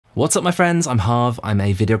What's up my friends, I'm Harv, I'm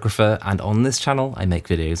a videographer, and on this channel I make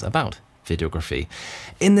videos about videography.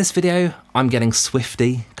 In this video I'm getting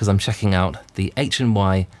swifty because I'm checking out the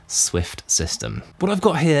H&Y Swift System. What I've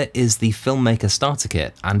got here is the Filmmaker Starter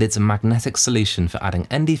Kit, and it's a magnetic solution for adding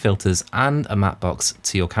ND filters and a matte box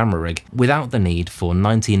to your camera rig without the need for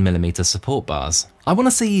 19mm support bars. I want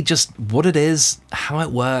to see just what it is, how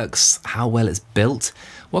it works, how well it's built,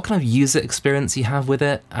 what kind of user experience you have with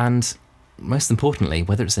it, and most importantly,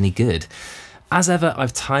 whether it's any good. As ever,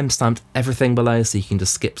 I've timestamped everything below so you can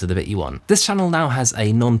just skip to the bit you want. This channel now has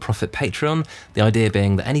a non-profit Patreon, the idea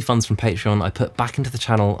being that any funds from Patreon I put back into the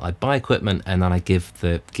channel, I buy equipment, and then I give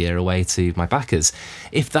the gear away to my backers.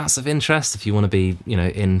 If that's of interest, if you want to be,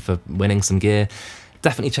 in for winning some gear,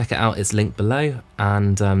 definitely check it out, it's linked below,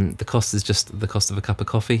 and the cost is just the cost of a cup of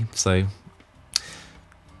coffee, so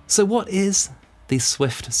what is the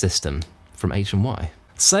Swift System from H&Y?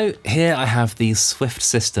 So here I have the Swift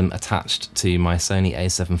System attached to my Sony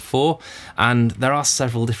a7 IV, and there are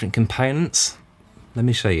several different components. Let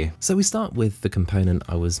me show you. So we start with the component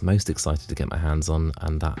I was most excited to get my hands on,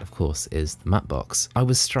 and that of course is the matte box. I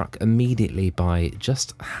was struck immediately by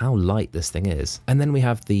just how light this thing is. And then we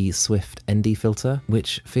have the Swift ND filter,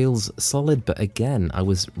 which feels solid, but again, I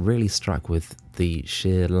was really struck with the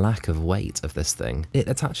sheer lack of weight of this thing. It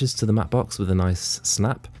attaches to the matte box with a nice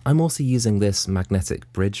snap. I'm also using this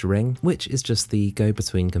magnetic bridge ring, which is just the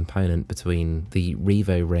go-between component between the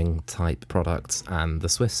revoring type products and the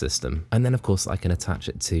Swift system. And then of course I can attach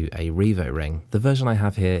it to a revo ring. The version I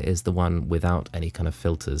have here is the one without any kind of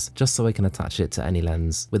filters, just so I can attach it to any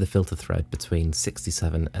lens with a filter thread between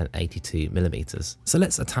 67 and 82mm. So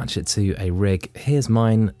let's attach it to a rig. Here's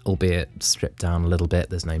mine, albeit stripped down a little bit,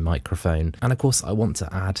 there's no microphone. And of course I want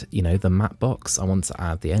to add, the matte box, I want to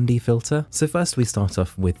add the ND filter. So first we start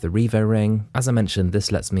off with the revo ring. As I mentioned,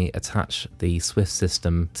 this lets me attach the Swift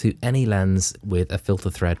system to any lens with a filter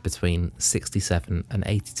thread between 67 and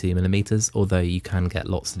 82mm, although you can get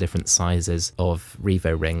lots of different sizes of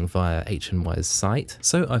revo ring via H&Y's site.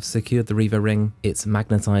 So I've secured the revo ring, it's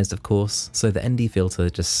magnetized of course, so the ND filter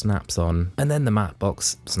just snaps on, and then the matte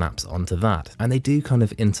box snaps onto that. And they do kind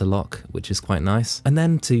of interlock, which is quite nice. And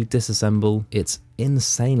then to disassemble, it's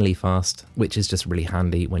insanely fast, which is just really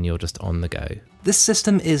handy when you're just on the go. This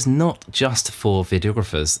system is not just for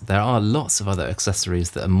videographers. There are lots of other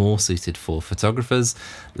accessories that are more suited for photographers,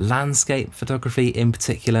 landscape photography in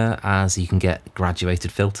particular, as you can get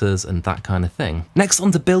graduated filters and that kind of thing. Next,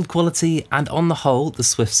 on to build quality, and on the whole, the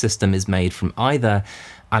Swift system is made from either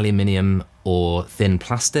aluminium or thin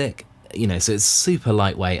plastic, so it's super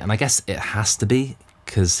lightweight, and I guess it has to be,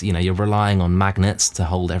 because you're relying on magnets to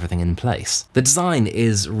hold everything in place. The design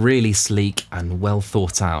is really sleek and well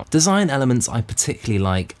thought out. Design elements I particularly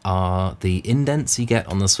like are the indents you get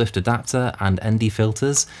on the Swift adapter and ND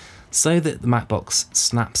filters, so that the matte box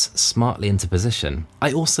snaps smartly into position.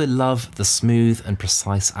 I also love the smooth and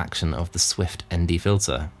precise action of the Swift ND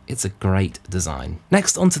filter. It's a great design.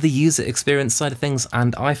 Next, onto the user experience side of things,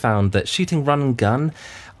 and I found that shooting run and gun,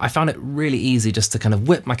 I found it really easy just to kind of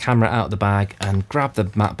whip my camera out of the bag and grab the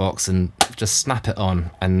matte box and just snap it on,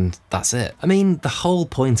 and that's it. I mean, the whole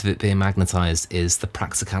point of it being magnetized is the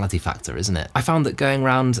practicality factor, isn't it? I found that going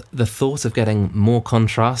around, the thought of getting more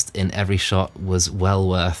contrast in every shot was well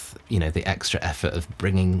worth, the extra effort of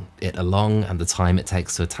bringing it along and the time it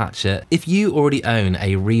takes to attach it. If you already own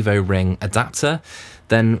a revo ring adapter,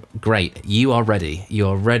 then great, you are ready. You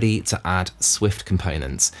are ready to add Swift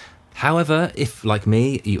components. However, if, like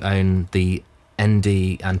me, you own the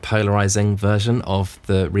ND and polarizing version of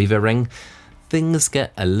the revo ring, things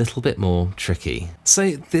get a little bit more tricky.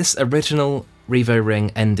 So this original revo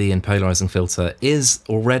ring ND and polarizing filter is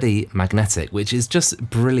already magnetic, which is just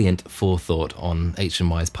brilliant forethought on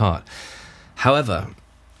H&Y's part. However,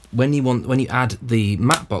 when you add the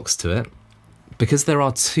matte box to it, because there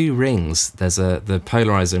are two rings, there's the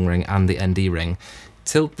polarizing ring and the ND ring,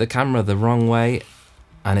 tilt the camera the wrong way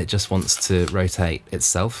and it just wants to rotate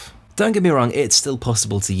itself. Don't get me wrong, it's still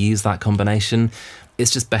possible to use that combination.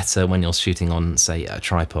 It's just better when you're shooting on, say, a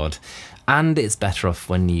tripod. And it's better off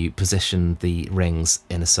when you position the rings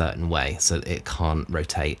in a certain way so that it can't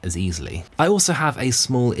rotate as easily. I also have a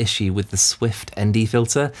small issue with the Swift ND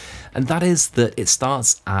filter, and that is that it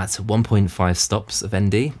starts at 1.5 stops of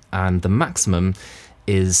ND, and the maximum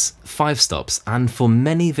is 5 stops. And for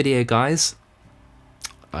many video guys,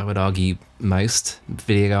 I would argue most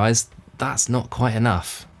video guys, that's not quite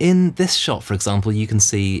enough. In this shot, for example, you can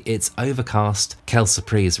see it's overcast, Quelle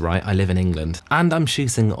surprise, right? I live in England. And I'm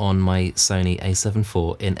shooting on my Sony a7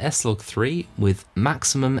 IV in S-Log3 with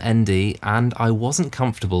maximum ND, and I wasn't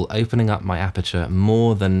comfortable opening up my aperture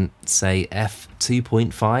more than, say,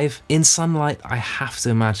 f2.5. In sunlight, I have to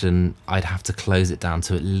imagine I'd have to close it down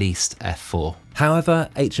to at least f4. However,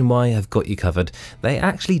 H&Y have got you covered. They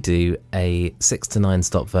actually do a 6 to 9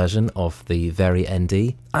 stop version of the very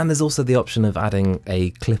ND, and there's also the option of adding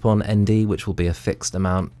a clip-on ND, which will be a fixed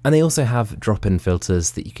amount. And they also have drop-in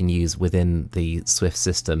filters that you can use within the Swift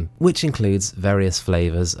system, which includes various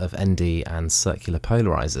flavors of ND and circular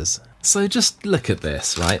polarizers. So just look at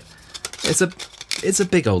this, right? It's a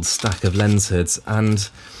big old stack of lens hoods, and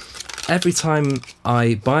every time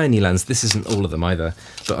I buy a new lens, this isn't all of them either,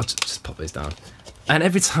 but I'll just pop those down. And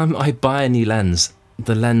every time I buy a new lens,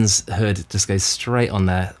 the lens hood just goes straight on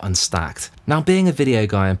there unstacked. Now, being a video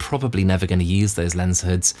guy, I'm probably never going to use those lens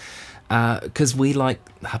hoods because we like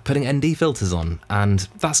putting ND filters on, and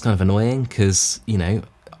that's kind of annoying because, you know,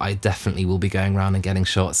 I definitely will be going around and getting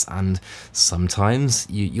shots, and sometimes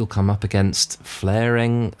you'll come up against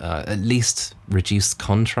flaring, at least reduced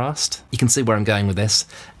contrast. You can see where I'm going with this.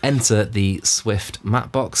 Enter the Swift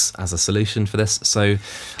matte box as a solution for this. So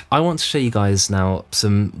I want to show you guys now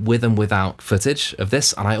some with and without footage of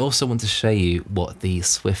this, and I also want to show you what the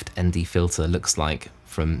Swift ND filter looks like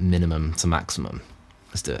from minimum to maximum.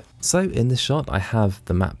 Let's do it. So in this shot, I have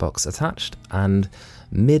the matte box attached, and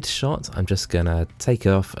mid-shot, I'm just gonna take it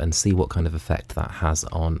off and see what kind of effect that has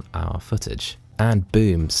on our footage. And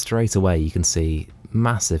boom, straight away you can see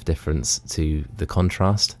massive difference to the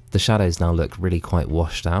contrast. The shadows now look really quite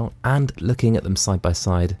washed out, and looking at them side by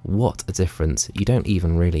side, what a difference. You don't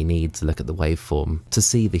even really need to look at the waveform to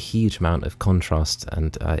see the huge amount of contrast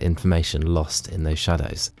and information lost in those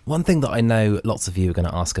shadows. One thing that I know lots of you are going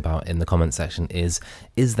to ask about in the comment section is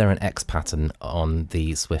there an X pattern on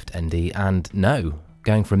the Swift ND? And no.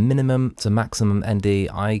 Going from minimum to maximum ND,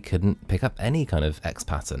 I couldn't pick up any kind of X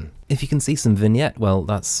pattern. If you can see some vignette, well,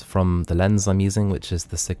 that's from the lens I'm using, which is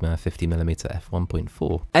the Sigma 50mm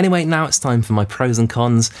f1.4. Anyway, now it's time for my pros and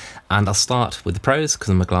cons, and I'll start with the pros because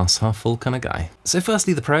I'm a glass half full kind of guy. So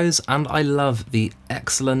firstly, the pros, and I love the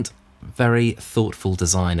excellent, very thoughtful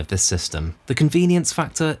design of this system. The convenience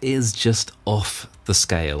factor is just off the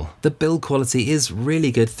scale. The build quality is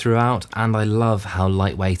really good throughout, and I love how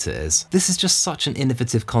lightweight it is. This is just such an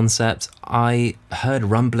innovative concept. I heard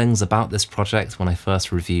rumblings about this project when I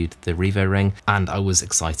first reviewed the revoring, and I was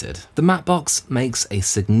excited. The matte box makes a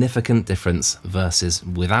significant difference versus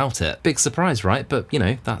without it. Big surprise, right? But you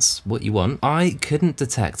know, that's what you want. I couldn't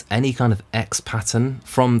detect any kind of X pattern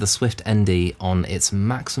from the Swift ND on its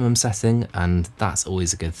maximum setting, and that's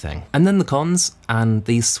always a good thing. And then the cons, and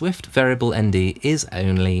the Swift variable ND is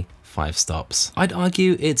only 5 stops. I'd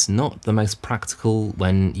argue it's not the most practical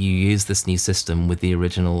when you use this new system with the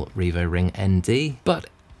original revoring ND, but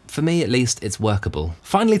for me at least, it's workable.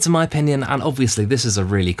 Finally, to my opinion, and obviously this is a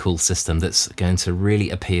really cool system that's going to really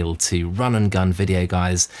appeal to run and gun video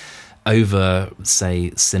guys over,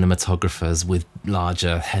 say, cinematographers with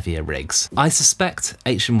larger, heavier rigs. I suspect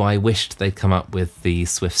H&Y wished they'd come up with the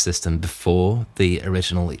Swift system before the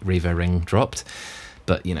original revoring dropped,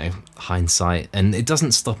 but you know, hindsight, and it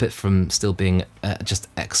doesn't stop it from still being just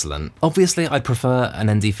excellent. Obviously, I prefer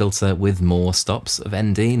an ND filter with more stops of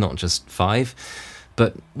ND, not just 5,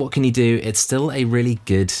 but what can you do? It's still a really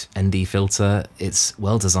good ND filter. It's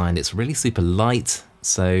well designed, it's really super light,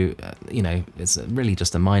 so you know, it's really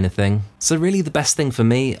just a minor thing. So really the best thing for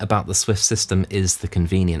me about the Swift system is the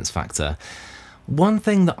convenience factor. One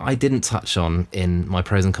thing that I didn't touch on in my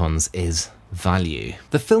pros and cons is value.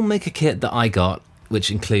 The filmmaker kit that I got, which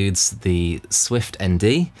includes the Swift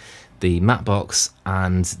ND, the matte box,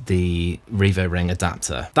 and the revoring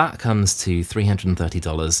adapter, that comes to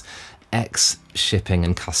 $330, X shipping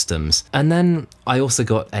and customs. And then I also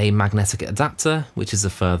got a magnetic adapter, which is a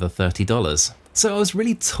further $30. So I was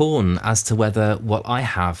really torn as to whether what I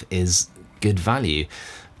have is good value.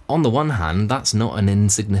 On the one hand, that's not an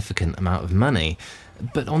insignificant amount of money,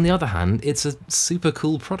 but on the other hand, it's a super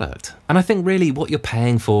cool product. And I think really what you're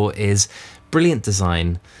paying for is brilliant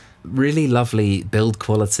design, really lovely build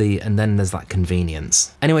quality, and then there's that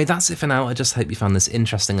convenience. Anyway, that's it for now. I just hope you found this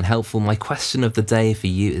interesting and helpful. My question of the day for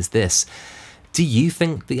you is this: do you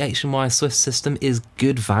think the H&Y Swift system is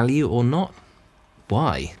good value or not?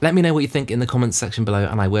 Why? Let me know what you think in the comments section below,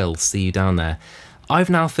 and I will see you down there. I've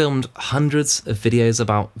now filmed hundreds of videos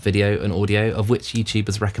about video and audio, of which YouTube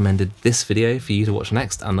has recommended this video for you to watch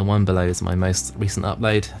next, and the one below is my most recent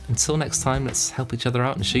upload. Until next time, let's help each other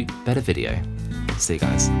out and shoot better video. See you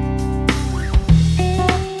guys.